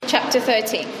chapter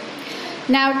 13.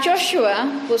 Now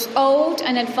Joshua was old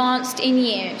and advanced in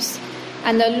years,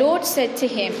 and the Lord said to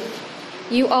him,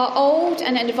 "You are old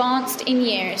and advanced in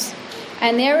years,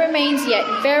 and there remains yet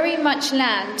very much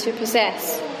land to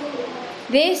possess.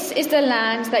 This is the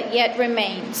land that yet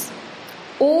remains,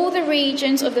 all the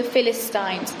regions of the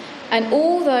Philistines and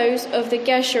all those of the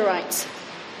Geshurites,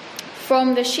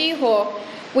 from the Shihor,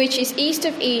 which is east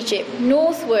of Egypt,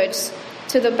 northwards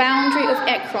to the boundary of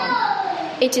Ekron.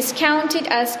 It is counted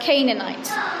as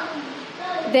Canaanite.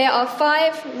 There are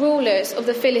 5 rulers of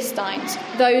the Philistines,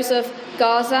 those of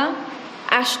Gaza,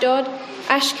 Ashdod,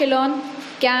 Ashkelon,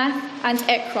 Gath, and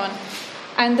Ekron,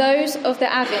 and those of the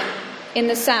Avim in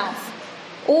the south,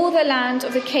 all the land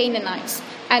of the Canaanites,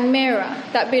 and Mearah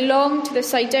that belonged to the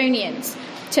Sidonians,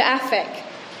 to Aphek,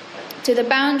 to the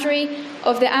boundary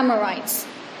of the Amorites,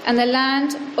 and the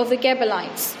land of the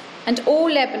Gebalites, and all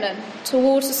Lebanon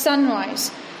towards the sunrise,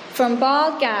 from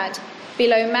Baal-Gad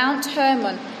below Mount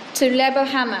Hermon to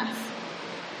Lebo-Hamath,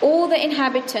 all the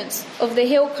inhabitants of the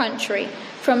hill country,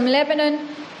 from Lebanon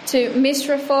to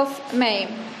Misrephoth-Maim,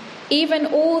 even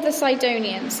all the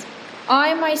Sidonians.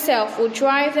 I myself will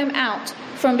drive them out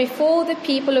from before the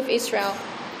people of Israel.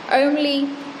 Only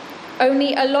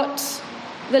allot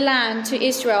the land to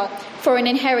Israel for an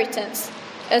inheritance,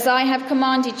 as I have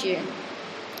commanded you.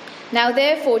 Now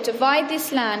therefore divide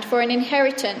this land for an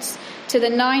inheritance to the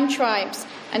 9 tribes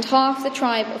and half the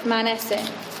tribe of Manasseh."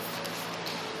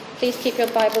 Please keep your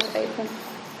Bibles open.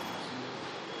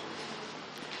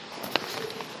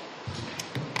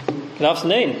 Good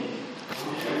afternoon.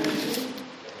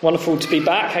 Wonderful to be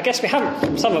back. I guess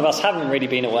some of us haven't really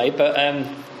been away, but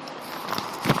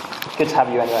good to have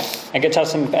you anyway. And good to have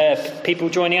some people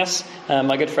joining us.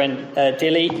 My good friend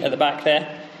Dilly at the back there.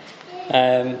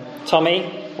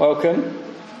 Tommy, welcome.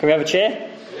 Can we have a cheer?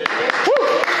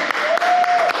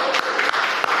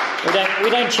 We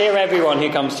don't cheer everyone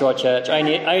who comes to our church,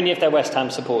 only if they're West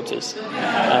Ham supporters.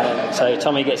 So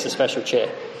Tommy gets a special cheer.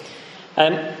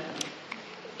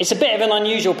 It's a bit of an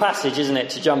unusual passage, isn't it,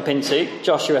 to jump into,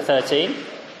 Joshua 13.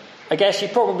 I guess you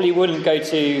probably wouldn't go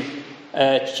to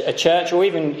a church, or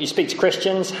even you speak to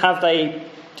Christians.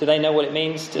 Do they know what it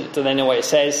means? Do they know what it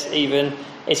says even?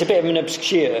 It's a bit of an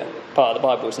obscure part of the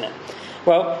Bible, isn't it?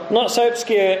 Well, not so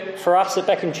obscure for us at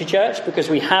Beckhamtree Church, because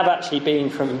we have actually been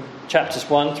from chapters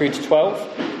 1 through to 12,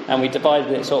 and we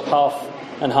divided it sort of half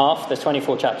and half. There's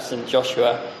 24 chapters in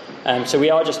Joshua. So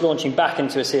we are just launching back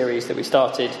into a series that we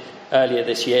started earlier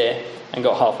this year and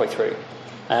got halfway through.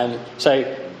 So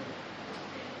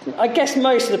I guess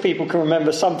most of the people can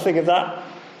remember something of that,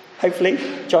 hopefully.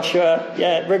 Joshua,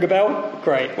 yeah, ring a bell?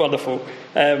 Great, wonderful.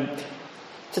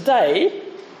 Today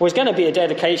was going to be a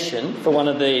dedication for one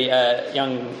of the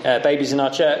young babies in our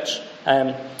church.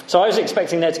 So I was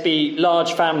expecting there to be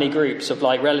large family groups of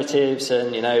like relatives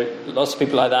and, lots of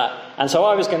people like that. And so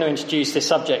I was going to introduce this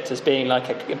subject as being like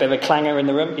a bit of a clanger in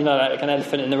the room, like an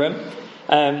elephant in the room.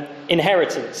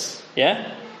 Inheritance,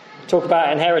 yeah? Talk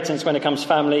about inheritance when it comes to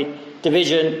family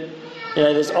division.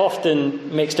 There's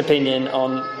often mixed opinion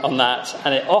on that,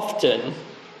 and it often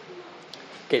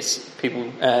gets people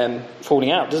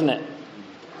falling out, doesn't it?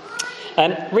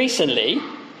 Recently,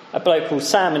 a bloke called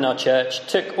Sam in our church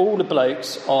took all the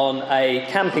blokes on a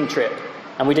camping trip,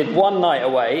 and we did one night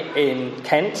away in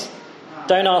Kent.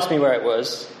 Don't ask me where it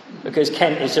was, because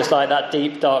Kent is just like that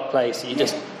deep, dark place. You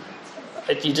just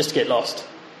get lost.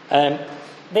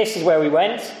 This is where we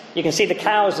went. You can see the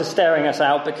cows are staring us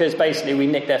out because basically we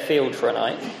nicked their field for a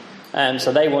night.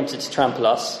 So they wanted to trample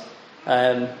us.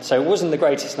 So it wasn't the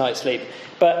greatest night's sleep.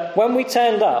 But when we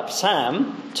turned up,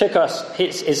 Sam took us.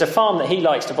 It's a farm that he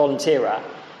likes to volunteer at.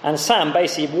 And Sam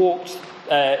basically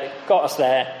got us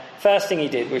there. First thing he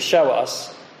did was show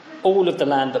us all of the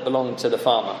land that belonged to the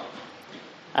farmer.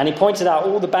 And he pointed out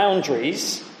all the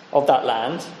boundaries of that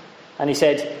land. And he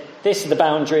said, this is the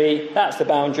boundary, that's the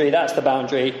boundary, that's the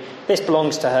boundary. This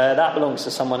belongs to her, that belongs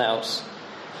to someone else.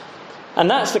 And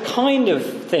that's the kind of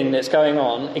thing that's going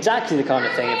on, exactly the kind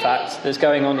of thing, in fact, that's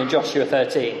going on in Joshua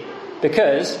 13.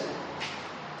 Because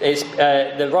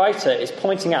the writer is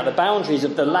pointing out the boundaries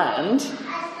of the land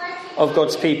of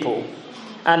God's people.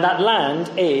 And that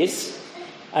land is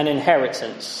an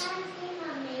inheritance.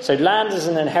 So land as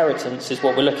an inheritance is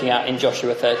what we're looking at in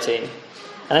Joshua 13.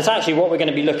 And it's actually what we're going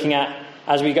to be looking at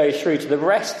as we go through to the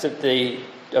rest of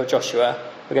Joshua.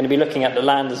 We're going to be looking at the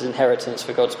land as inheritance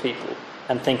for God's people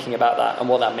and thinking about that and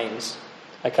what that means.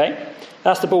 Okay?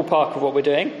 That's the ballpark of what we're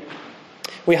doing.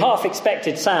 We half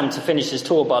expected Sam to finish his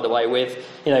tour, by the way, with,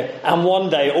 and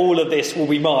one day all of this will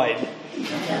be mine.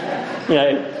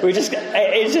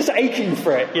 It's just aching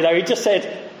for it. He just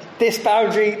said, this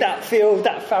boundary, that field,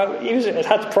 that fountain. He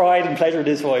had pride and pleasure in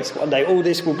his voice. One day, all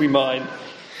this will be mine.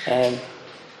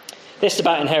 This is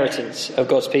about inheritance of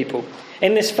God's people.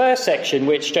 In this first section,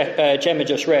 which Gemma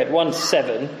just read,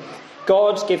 1-7,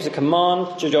 God gives a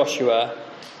command to Joshua,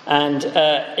 and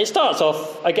it starts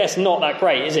off, I guess, not that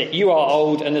great, is it? You are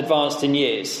old and advanced in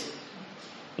years.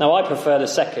 Now, I prefer the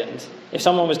second. If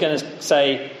someone was going to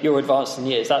say you're advanced in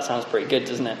years, that sounds pretty good,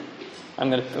 doesn't it? I'm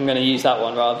going to use that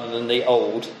one rather than the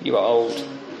old. You are old.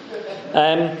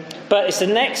 But it's the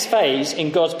next phase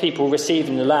in God's people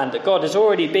receiving the land that God has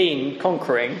already been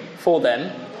conquering for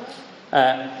them,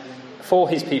 for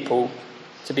his people,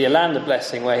 to be a land of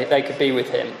blessing where they could be with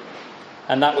him.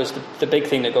 And that was the big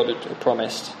thing that God had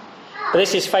promised. But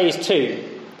this is phase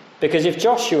 2, because if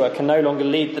Joshua can no longer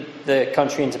lead the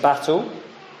country into battle,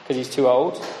 because he's too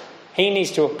old, he needs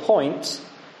to appoint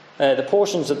the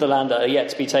portions of the land that are yet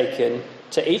to be taken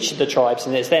to each of the tribes,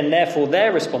 and it's then therefore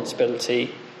their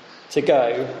responsibility to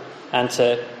go and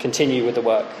to continue with the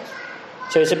work.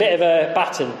 So it's a bit of a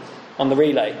baton on the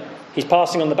relay. He's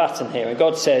passing on the baton here, and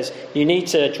God says you need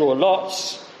to draw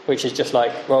lots, which is just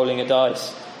like rolling a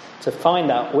dice, to find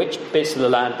out which bits of the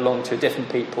land belong to different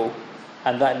people,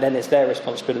 and then it's their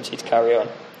responsibility to carry on.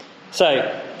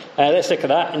 So let's look at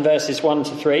that in verses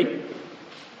 1-3.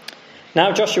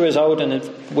 Now Joshua was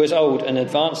old and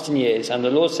advanced in years, and the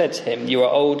Lord said to him, you are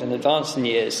old and advanced in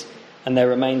years, and there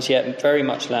remains yet very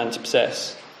much land to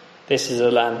possess. This is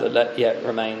a land that yet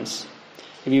remains.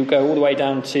 If you go all the way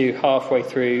down to halfway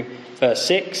through verse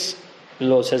 6, the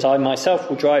Lord says, I myself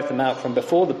will drive them out from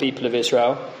before the people of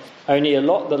Israel, only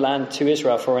allot the land to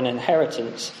Israel for an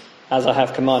inheritance, as I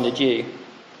have commanded you.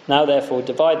 Now therefore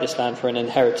divide this land for an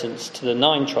inheritance to the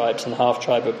 9 tribes and half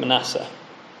tribe of Manasseh.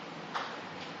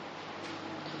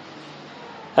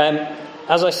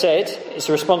 As I said, it's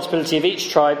the responsibility of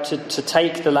each tribe to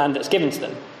take the land that's given to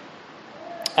them.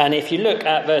 And if you look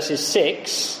at verses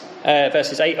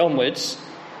 8 onwards,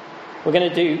 we're going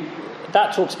to do,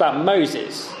 that talks about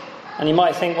Moses. And you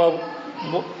might think, well,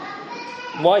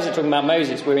 why is it talking about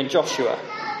Moses? We're in Joshua.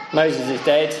 Moses is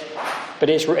dead, but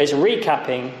it's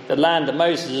recapping the land that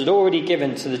Moses had already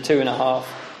given to the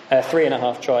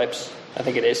 3.5 tribes. I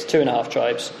think it is 2.5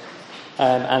 tribes.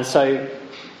 And so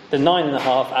the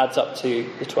 9.5 adds up to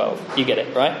the 12. You get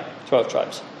it, right? 12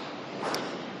 tribes.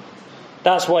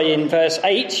 That's why in verse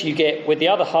 8 you get with the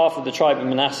other half of the tribe of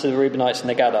Manasseh, the Reubenites and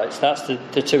the Gadites. That's the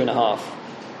 2.5.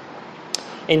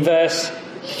 In verse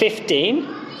 15,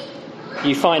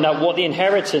 you find out what the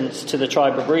inheritance to the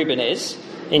tribe of Reuben is.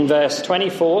 In verse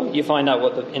 24, you find out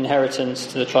what the inheritance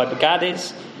to the tribe of Gad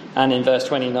is. And in verse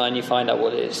 29, you find out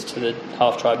what it is to the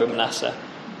half tribe of Manasseh.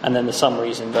 And then the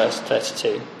summaries in verse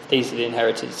 32. These are the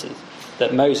inheritances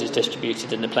that Moses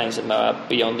distributed in the plains of Moab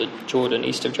beyond the Jordan,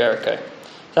 east of Jericho.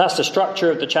 So that's the structure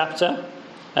of the chapter.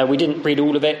 We didn't read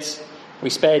all of it. We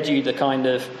spared you the kind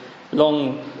of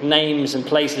long names and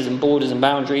places and borders and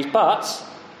boundaries, but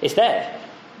it's there.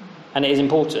 And it is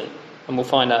important. And we'll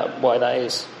find out why that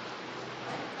is.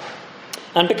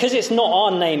 And because it's not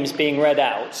our names being read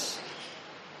out,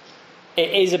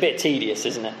 it is a bit tedious,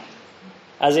 isn't it?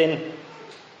 As in,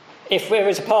 if there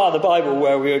was a part of the Bible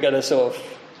where we were going to sort of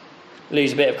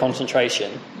lose a bit of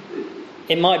concentration,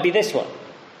 it might be this one.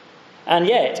 And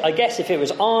yet, I guess if it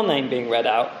was our name being read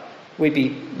out, we'd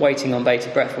be waiting on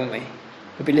bated breath, wouldn't we?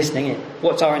 We'd be listening in.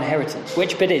 What's our inheritance?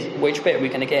 Which bit are we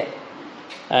going to get?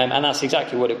 And that's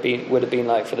exactly what it would have been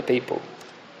like for the people.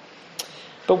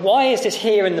 But why is this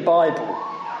here in the Bible?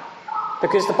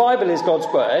 Because the Bible is God's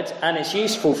word, and it's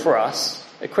useful for us,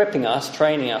 equipping us,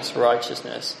 training us for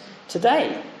righteousness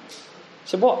today.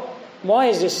 So why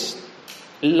is this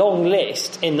long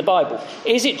list in the Bible?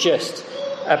 Is it just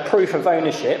a proof of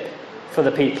ownership for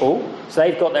the people, so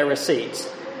they've got their receipts?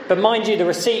 But mind you, the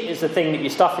receipt is the thing that you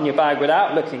stuff in your bag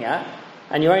without looking at,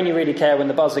 and you only really care when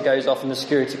the buzzer goes off and the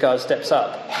security guard steps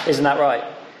up. Isn't that right?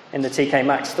 In the TK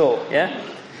Maxx store, yeah?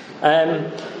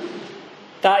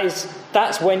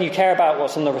 That's when you care about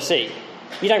what's on the receipt.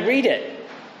 You don't read it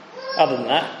other than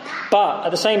that. But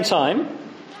at the same time,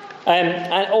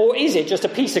 or is it just a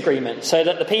peace agreement so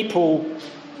that the people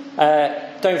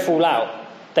don't fall out?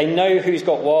 They know who's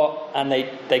got what, and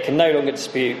they can no longer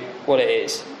dispute what it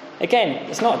is. Again,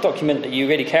 it's not a document that you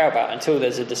really care about until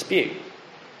there's a dispute.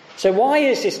 So why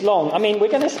is this long? I mean, we're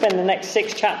going to spend the next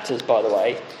 6 chapters, by the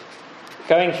way,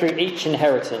 going through each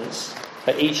inheritance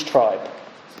for each tribe.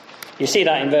 You see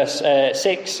that in verse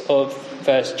 6 of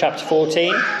chapter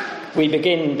 14. We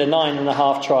begin the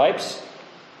 9.5 tribes.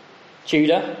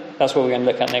 Judah, that's what we're going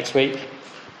to look at next week.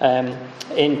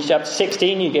 In chapter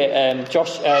 16, you get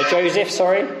Joseph,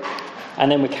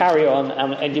 And then we carry on,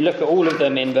 and you look at all of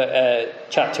them in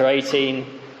chapter 18,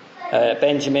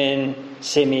 Benjamin,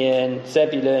 Simeon,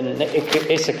 Zebulun,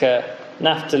 Issachar,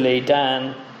 Naphtali,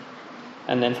 Dan,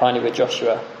 and then finally with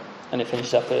Joshua. And it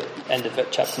finishes up at the end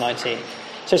of chapter 19.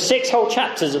 So 6 whole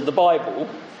chapters of the Bible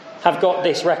have got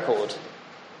this record.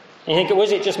 And you think,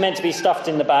 was it just meant to be stuffed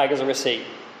in the bag as a receipt?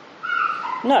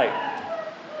 No.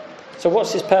 So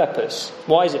what's his purpose?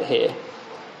 Why is it here?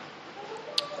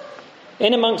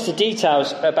 In amongst the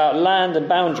details about land and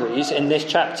boundaries in this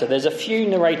chapter, there's a few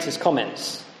narrators'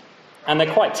 comments. And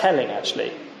they're quite telling,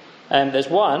 actually. There's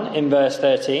one in verse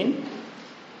 13.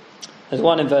 There's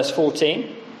one in verse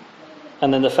 14.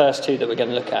 And then the first 2 that we're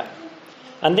going to look at.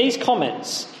 And these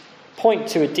comments point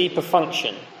to a deeper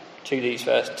function to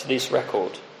this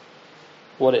record.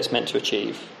 What it's meant to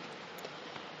achieve.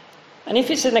 And if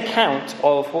it's an account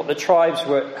of what the tribes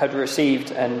had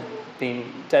received and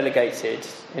been delegated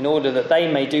in order that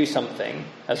they may do something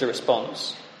as a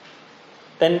response,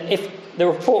 then if the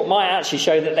report might actually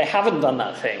show that they haven't done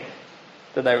that thing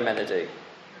that they were meant to do.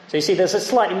 So you see, there's a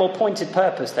slightly more pointed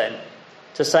purpose then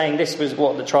to saying this was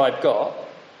what the tribe got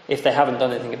if they haven't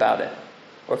done anything about it,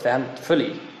 or if they haven't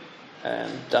fully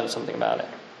done something about it.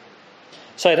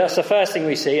 So that's the first thing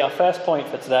we see. Our first point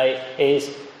for today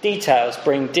is details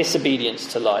bring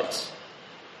disobedience to light.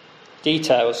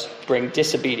 Details bring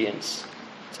disobedience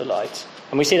to light.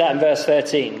 And we see that in verse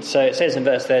 13. So it says in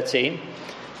verse 13,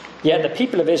 "Yet the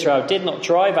people of Israel did not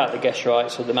drive out the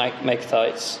Geshurites or the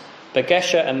Maacathites, but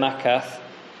Gesher and Maacath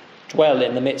dwell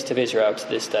in the midst of Israel to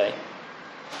this day."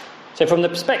 So from the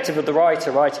perspective of the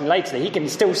writer writing later, he can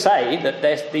still say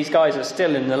that these guys are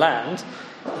still in the land.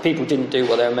 The people didn't do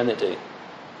what they were meant to do.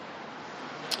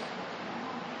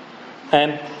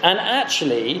 And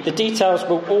actually, the details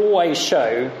will always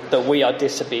show that we are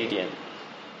disobedient.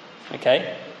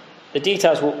 Okay? The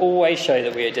details will always show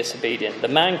that we are disobedient. The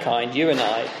mankind, you and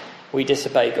I, we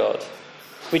disobey God.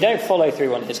 We don't follow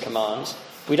through on his commands.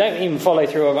 We don't even follow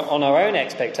through on our own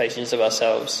expectations of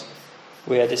ourselves.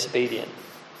 We are disobedient.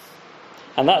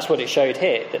 And that's what it showed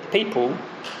here, that the people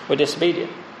were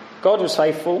disobedient. God was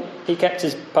faithful. He kept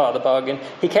his part of the bargain.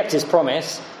 He kept his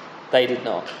promise. They did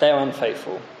not. They are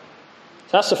unfaithful.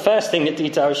 So that's the first thing that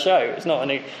details show. It's not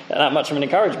that much of an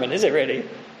encouragement, is it really?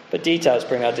 But details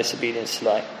bring our disobedience to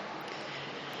light.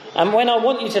 And when I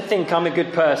want you to think I'm a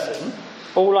good person,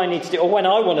 all I need to do, or when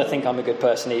I want to think I'm a good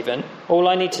person even, all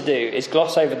I need to do is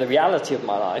gloss over the reality of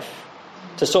my life,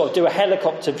 to sort of do a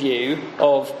helicopter view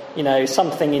of,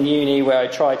 something in uni where I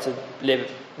tried to live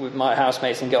with my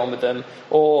housemates and get on with them,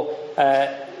 or,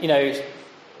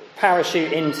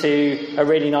 parachute into a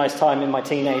really nice time in my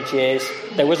teenage years.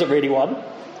 There wasn't really one.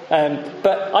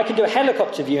 But I can do a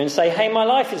helicopter view and say, hey, my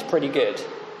life is pretty good.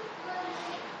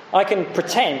 I can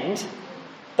pretend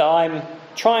that I'm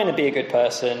trying to be a good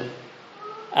person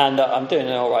and that I'm doing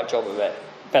an all right job of it,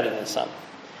 better than some.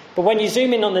 But when you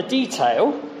zoom in on the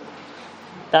detail,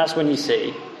 that's when you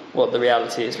see what the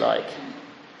reality is like.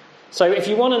 So if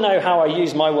you want to know how I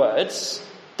use my words,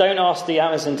 don't ask the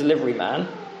Amazon delivery man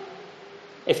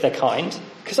if they're kind,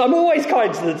 because I'm always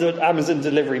kind to the Amazon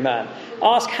delivery man.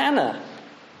 Ask Hannah,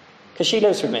 because she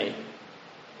lives with me.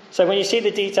 So when you see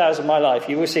the details of my life,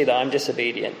 you will see that I'm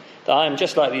disobedient, that I am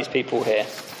just like these people here.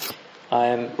 I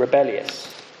am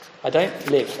rebellious. I don't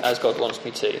live as God wants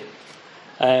me to.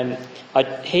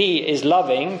 He is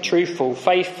loving, truthful,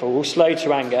 faithful, slow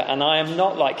to anger, and I am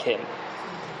not like him.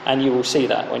 And you will see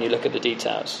that when you look at the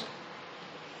details.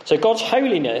 So God's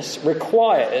holiness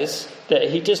requires that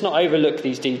he does not overlook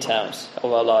these details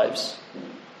of our lives.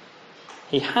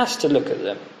 He has to look at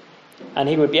them. And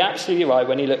he would be absolutely right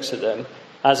when he looks at them,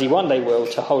 as he one day will,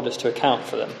 to hold us to account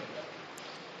for them.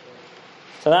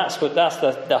 So that's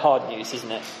the hard news,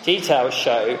 isn't it? Details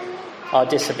show our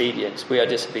disobedience. We are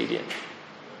disobedient.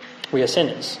 We are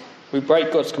sinners. We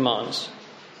break God's commands.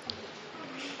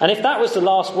 And if that was the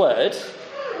last word,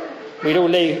 we'd all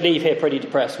leave here pretty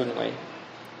depressed, wouldn't we?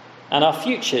 And our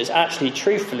futures, actually,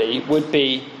 truthfully, would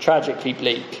be tragically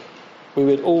bleak. We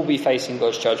would all be facing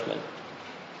God's judgment.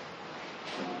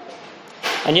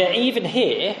 And yet, even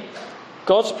here,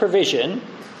 God's provision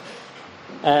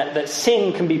that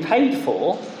sin can be paid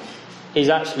for is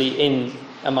actually in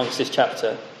amongst this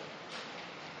chapter.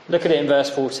 Look at it in verse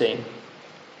 14.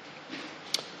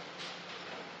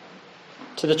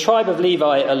 To the tribe of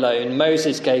Levi alone,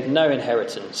 Moses gave no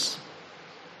inheritance.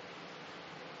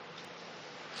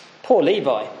 Poor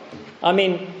Levi. I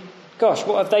mean, gosh,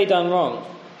 what have they done wrong?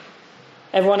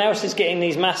 Everyone else is getting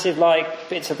these massive,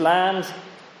 bits of land,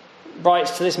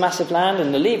 rights to this massive land,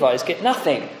 and the Levites get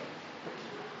nothing.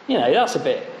 That's a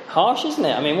bit harsh, isn't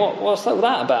it? I mean, what's all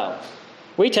that about?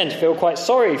 We tend to feel quite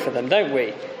sorry for them, don't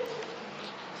we?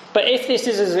 But if this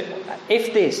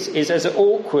is as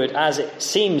awkward as it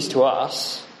seems to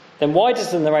us, then why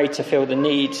does the narrator feel the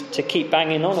need to keep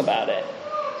banging on about it?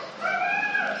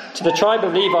 To the tribe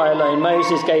of Levi alone,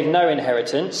 Moses gave no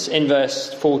inheritance in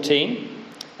verse 14.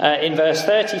 In verse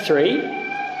 33,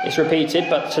 it's repeated,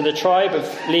 but to the tribe of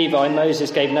Levi,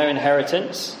 Moses gave no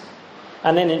inheritance.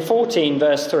 And then in 14,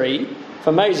 verse 3,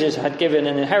 for Moses had given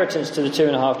an inheritance to the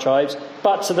 2.5 tribes,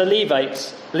 but to the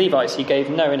Levites he gave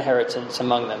no inheritance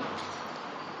among them.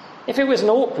 If it was an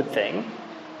awkward thing,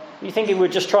 you think he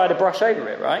would just try to brush over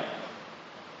it, right?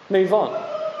 Move on.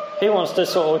 Who wants to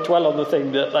sort of dwell on the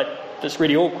thing that's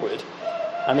really awkward?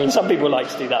 I mean, some people like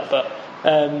to do that, but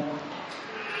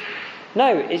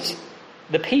no, it's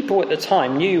the people at the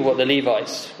time knew what the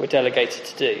Levites were delegated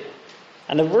to do.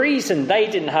 And the reason they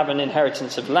didn't have an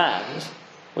inheritance of land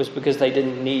was because they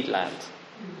didn't need land.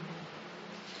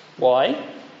 Why?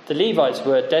 The Levites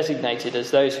were designated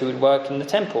as those who would work in the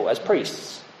temple as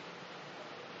priests.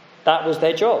 That was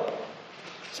their job.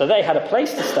 So they had a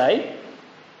place to stay.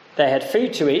 They had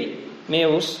food to eat,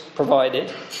 meals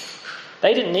provided.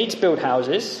 They didn't need to build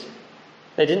houses.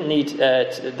 They didn't need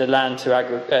the land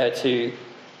to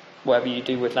whatever you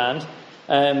do with land.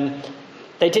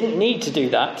 They didn't need to do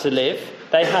that to live.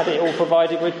 They had it all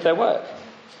provided with their work.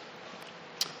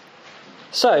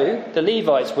 So the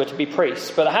Levites were to be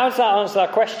priests. But how does that answer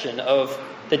that question of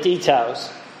the details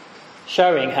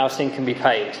showing how sin can be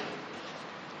paid?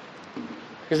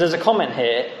 Because there's a comment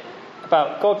here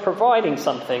about God providing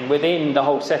something within the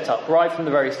whole setup right from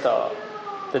the very start,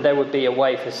 that there would be a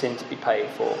way for sin to be paid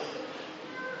for.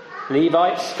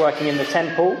 Levites working in the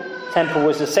temple. Temple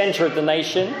was the centre of the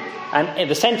nation, and in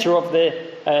the centre of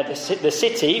the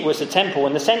city was the temple,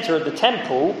 and the centre of the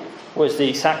temple was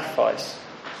the sacrifice,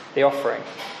 the offering,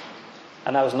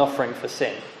 and that was an offering for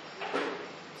sin.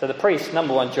 So the priest's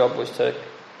number one job was to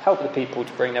help the people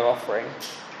to bring their offering,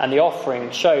 and the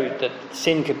offering showed that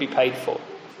sin could be paid for.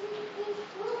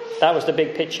 That was the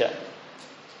big picture.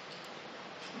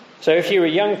 So if you were a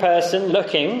young person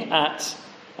looking at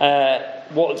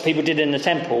what people did in the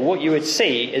temple, what you would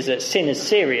see is that sin is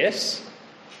serious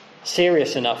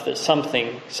enough that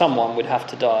someone would have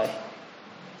to die.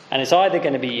 And it's either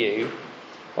going to be you,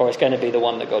 or it's going to be the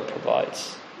one that God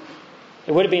provides.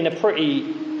 It would have been a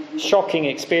pretty shocking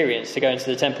experience to go into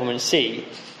the temple and see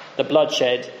the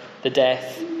bloodshed, the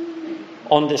death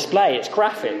on display. It's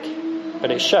graphic,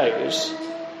 but it shows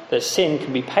that sin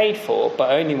can be paid for,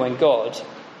 but only when God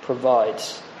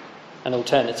provides an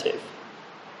alternative.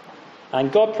 And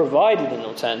God provided an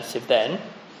alternative then,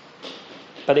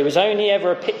 but it was only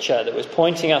ever a picture that was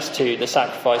pointing us to the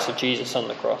sacrifice of Jesus on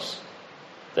the cross.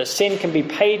 That sin can be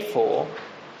paid for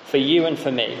you and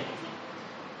for me.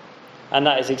 And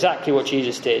that is exactly what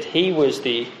Jesus did. He was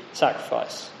the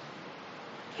sacrifice.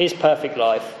 His perfect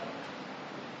life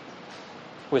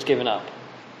was given up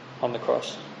on the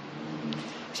cross.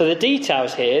 So the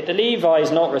details here, the Levi's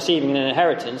not receiving an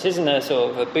inheritance isn't a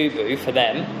sort of a boo-boo for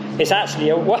them. It's actually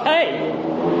a way.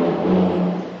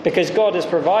 Because God has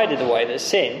provided a way that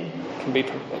sin can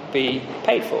be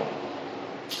paid for.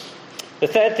 The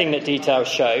third thing that details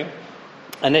show,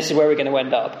 and this is where we're going to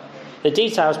end up, the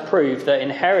details prove that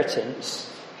inheritance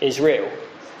is real.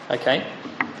 Okay?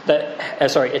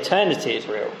 Eternity is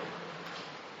real.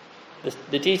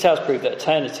 The details prove that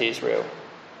eternity is real.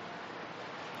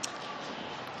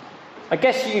 I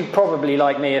guess you probably,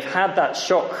 like me, have had that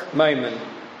shock moment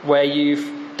where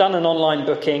you've done an online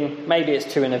booking. Maybe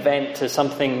it's to an event, to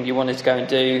something you wanted to go and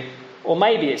do, or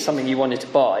maybe it's something you wanted to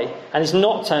buy, and it's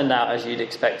not turned out as you'd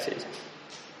expected.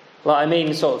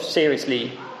 Sort of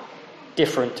seriously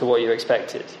different to what you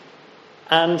expected.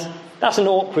 And that's an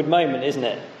awkward moment, isn't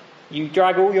it? You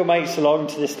drag all your mates along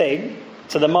to this thing,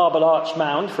 to the Marble Arch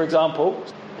Mound, for example.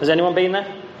 Has anyone been there?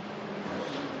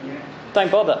 Don't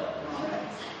bother,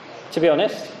 to be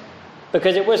honest,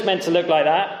 because it was meant to look like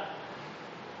that,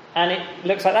 and it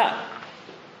looks like that.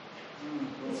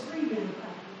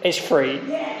 It's free.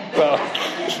 Well,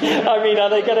 are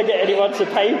they going to get anyone to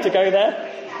pay to go there?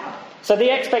 So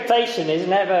the expectation is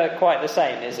never quite the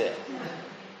same, is it?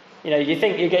 You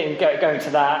think you're going to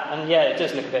that, and yeah, it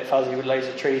does look a bit fuzzy with loads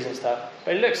of trees and stuff,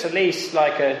 but it looks at least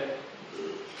like a...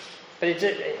 But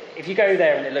if you go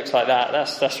there and it looks like that,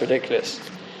 that's ridiculous.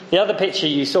 The other picture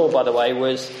you saw, by the way,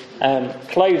 was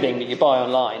clothing that you buy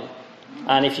online.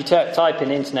 And if you type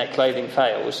in internet clothing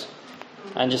fails,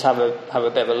 and just have a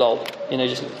bit of a lol,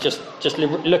 just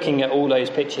looking at all those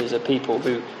pictures of people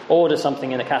who order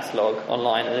something in a catalogue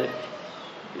online, and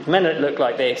it's meant to look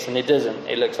like this, and it doesn't.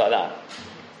 It looks like that.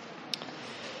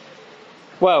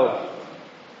 Well,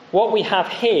 what we have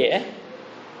here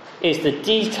is the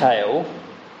detail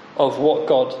of what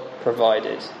God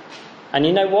provided. And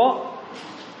you know what?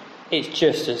 It's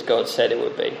just as God said it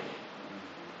would be,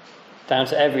 down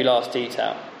to every last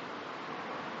detail.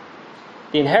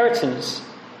 The inheritance,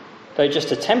 though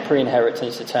just a temporary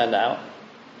inheritance it turned out,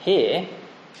 here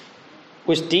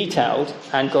was detailed,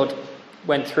 and God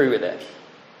went through with it.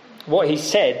 What he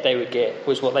said they would get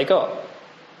was what they got.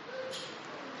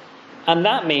 And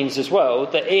that means as well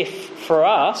that if, for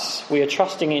us, we are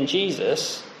trusting in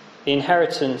Jesus, the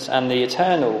inheritance and the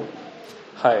eternal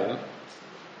home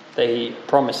that he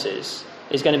promises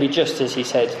is going to be just as he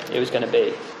said it was going to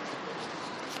be.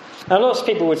 Now, lots of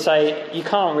people would say, you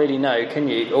can't really know, can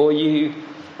you? Or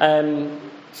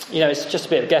it's just a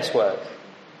bit of guesswork.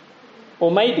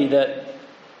 Or maybe that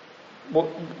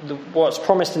what's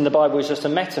promised in the Bible is just a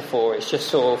metaphor. It's just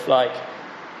sort of like,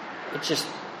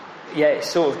 it's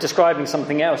sort of describing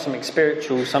something else, something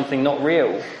spiritual, something not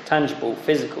real, tangible,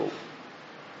 physical.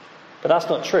 But that's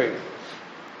not true.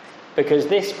 Because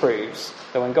this proves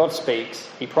that when God speaks,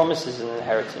 he promises an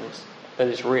inheritance that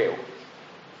is real.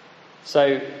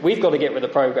 So we've got to get with the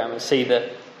program and see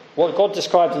that what God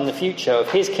described in the future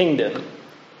of his kingdom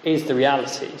is the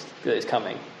reality that is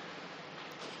coming.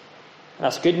 And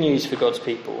that's good news for God's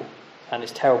people, and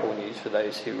it's terrible news for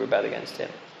those who rebel against him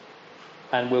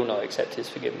and will not accept his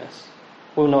forgiveness,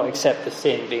 will not accept the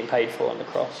sin being paid for on the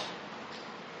cross.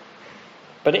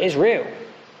 But it is real.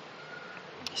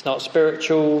 It's not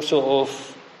spiritual sort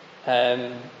of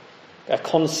a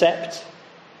concept.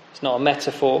 It's not a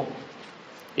metaphor.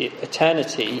 The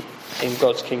eternity in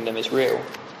God's kingdom is real.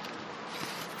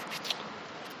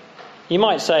 You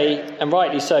might say, and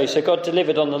rightly so God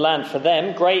delivered on the land for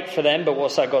them. Great for them, but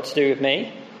what's that got to do with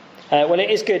me? Well, it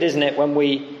is good, isn't it, when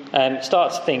we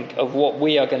start to think of what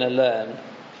we are going to learn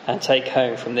and take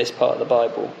home from this part of the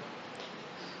Bible.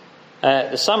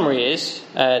 The summary is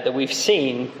that we've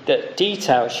seen that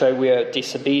details show we are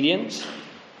disobedient.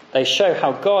 They show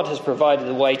how God has provided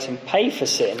a way to pay for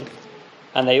sin.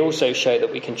 And they also show that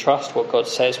we can trust what God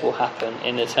says will happen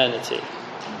in eternity.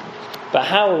 But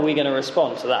how are we going to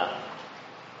respond to that?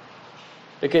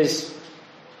 Because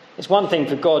it's one thing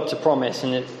for God to promise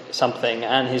something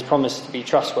and his promise to be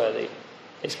trustworthy.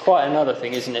 It's quite another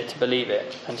thing, isn't it, to believe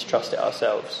it and to trust it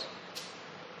ourselves.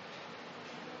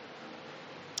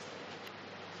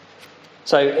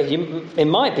 So it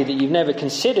might be that you've never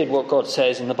considered what God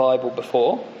says in the Bible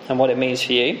before and what it means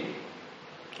for you.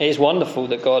 It is wonderful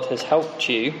that God has helped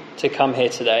you to come here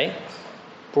today,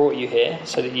 brought you here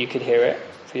so that you could hear it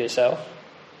for yourself.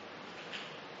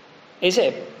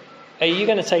 Are you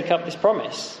going to take up this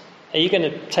promise? Are you going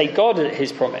to take God at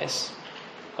his promise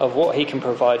of what he can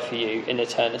provide for you in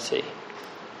eternity?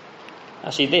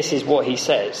 Actually, this is what he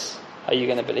says. Are you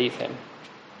going to believe him?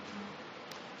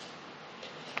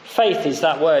 Faith is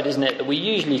that word, isn't it, that we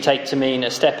usually take to mean a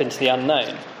step into the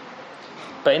unknown.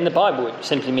 But in the Bible, it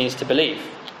simply means to believe.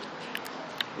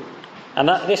 And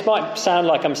this might sound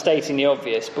like I'm stating the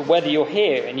obvious, but whether you're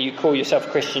here and you call yourself a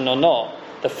Christian or not,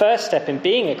 the first step in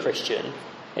being a Christian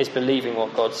is believing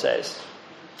what God says.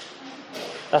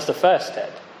 That's the first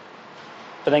step.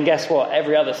 But then guess what?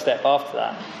 Every other step after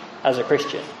that, as a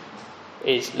Christian,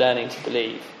 is learning to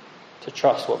believe, to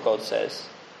trust what God says.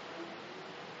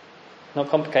 Not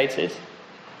complicated.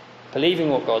 Believing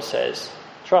what God says,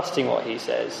 trusting what he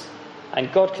says,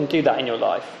 and God can do that in your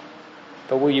life.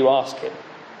 But will you ask him?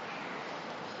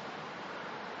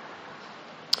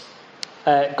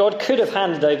 God could have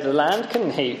handed over the land,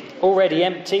 couldn't he? Already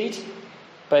emptied,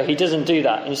 but he doesn't do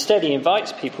that. Instead, he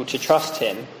invites people to trust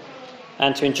him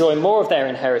and to enjoy more of their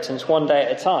inheritance one day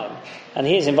at a time. And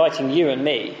he is inviting you and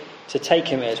me to take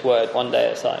him at his word one day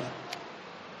at a time.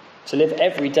 To live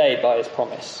every day by his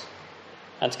promise.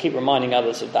 And to keep reminding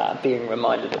others of that, being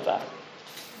reminded of that.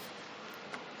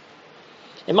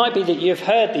 It might be that you've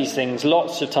heard these things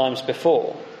lots of times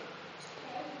before,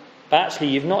 but actually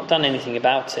you've not done anything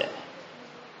about it.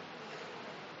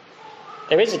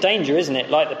 There is a danger, isn't it,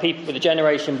 like the people of the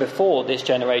generation before this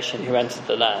generation who entered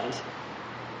the land,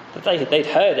 that they'd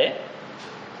heard it,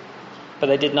 but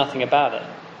they did nothing about it.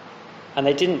 And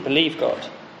they didn't believe God.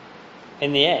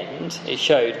 In the end, it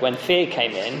showed when fear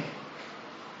came in,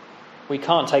 we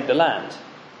can't take the land.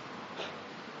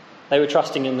 They were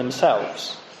trusting in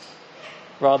themselves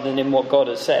rather than in what God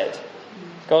has said.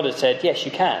 God has said, yes,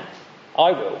 you can.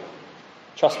 I will.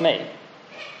 Trust me.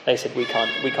 They said, we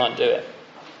can't do it.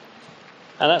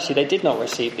 And actually, they did not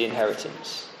receive the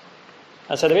inheritance.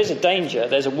 And so there is a danger,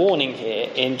 there's a warning here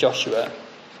in Joshua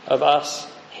of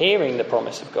us hearing the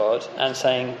promise of God and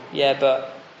saying, yeah,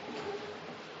 but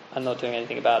I'm not doing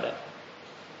anything about it.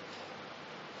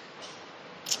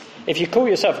 If you call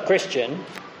yourself a Christian,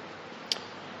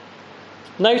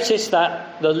 Notice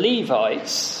that the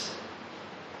Levites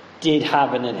did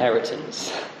have an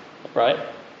inheritance, right?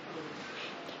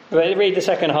 Read the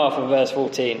second half of verse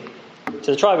 14.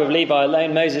 To the tribe of Levi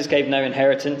alone, Moses gave no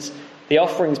inheritance. The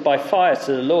offerings by fire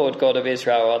to the Lord God of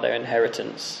Israel are their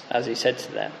inheritance, as he said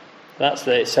to them. That's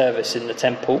the service in the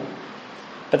temple.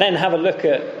 But then have a look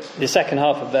at the second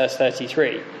half of verse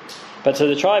 33. But to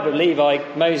the tribe of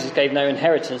Levi, Moses gave no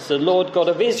inheritance. The Lord God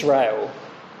of Israel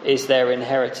is their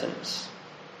inheritance.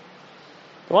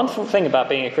 The wonderful thing about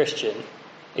being a Christian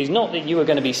is not that you are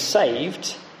going to be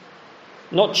saved,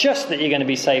 not just that you're going to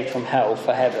be saved from hell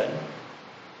for heaven,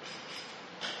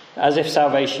 as if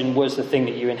salvation was the thing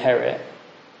that you inherit,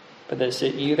 but that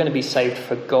you're going to be saved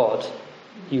for God.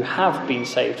 You have been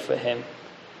saved for him,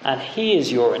 and he is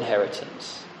your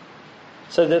inheritance.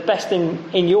 So the best thing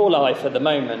in your life at the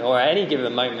moment, or at any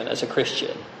given moment as a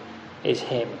Christian, is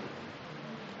him.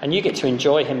 And you get to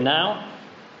enjoy him now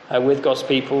with God's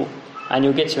people, and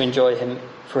you'll get to enjoy him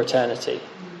for eternity.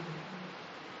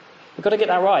 We've got to get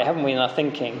that right, haven't we, in our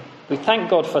thinking? We thank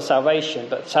God for salvation,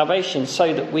 but salvation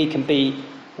so that we can be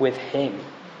with him.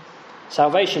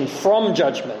 Salvation from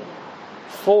judgment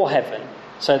for heaven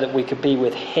so that we could be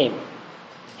with him.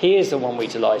 He is the one we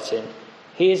delight in.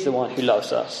 He is the one who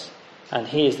loves us. And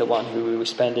he is the one who we will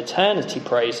spend eternity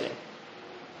praising.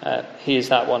 He is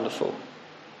that wonderful.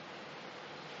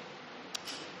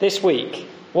 This week,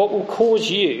 what will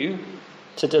cause you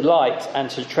to delight and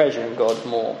to treasure in God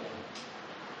more?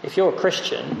 If you're a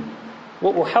Christian,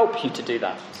 what will help you to do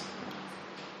that?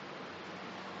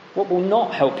 What will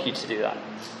not help you to do that?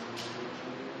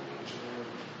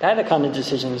 They're the kind of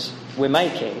decisions we're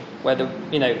making, whether,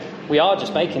 we are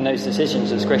just making those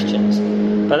decisions as Christians.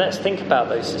 But let's think about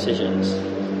those decisions.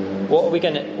 What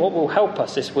will help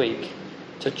us this week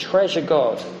to treasure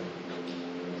God?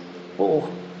 What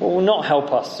will not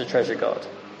help us to treasure God?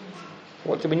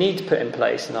 What do we need to put in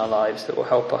place in our lives that will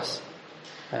help us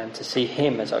to see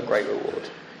him as our great reward?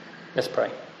 Let's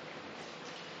pray.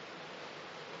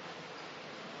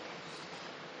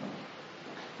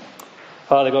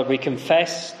 Father God, we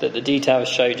confess that the details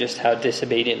show just how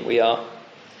disobedient we are.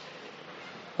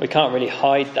 We can't really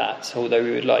hide that, although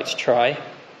we would like to try,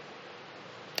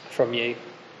 from you.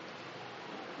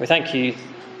 We thank you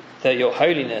that your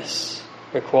holiness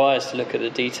requires to look at the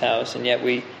details, and yet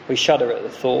we shudder at the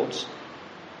thought.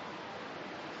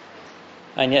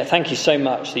 And yet thank you so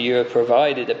much that you have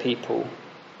provided a people,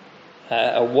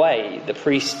 a way, the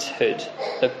priesthood,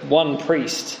 the one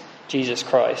priest, Jesus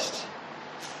Christ,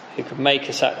 who could make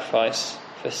a sacrifice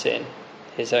for sin,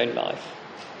 his own life.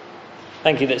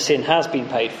 Thank you that sin has been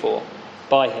paid for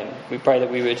by him. We pray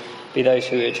that we would be those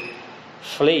who would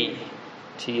flee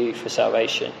to you for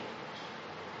salvation.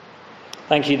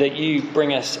 Thank you that you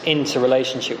bring us into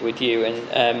relationship with you.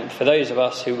 And for those of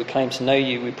us who would claim to know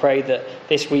you, we pray that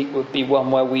this week would be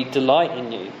one where we delight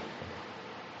in you,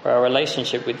 where our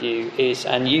relationship with you is,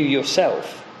 and you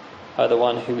yourself are the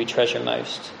one who we treasure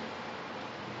most.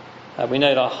 We know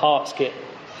that our hearts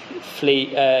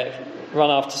run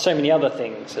after so many other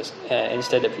things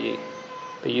instead of you.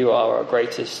 But you are our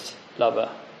greatest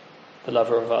lover, the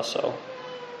lover of our soul.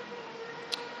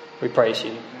 We praise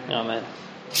you. Amen.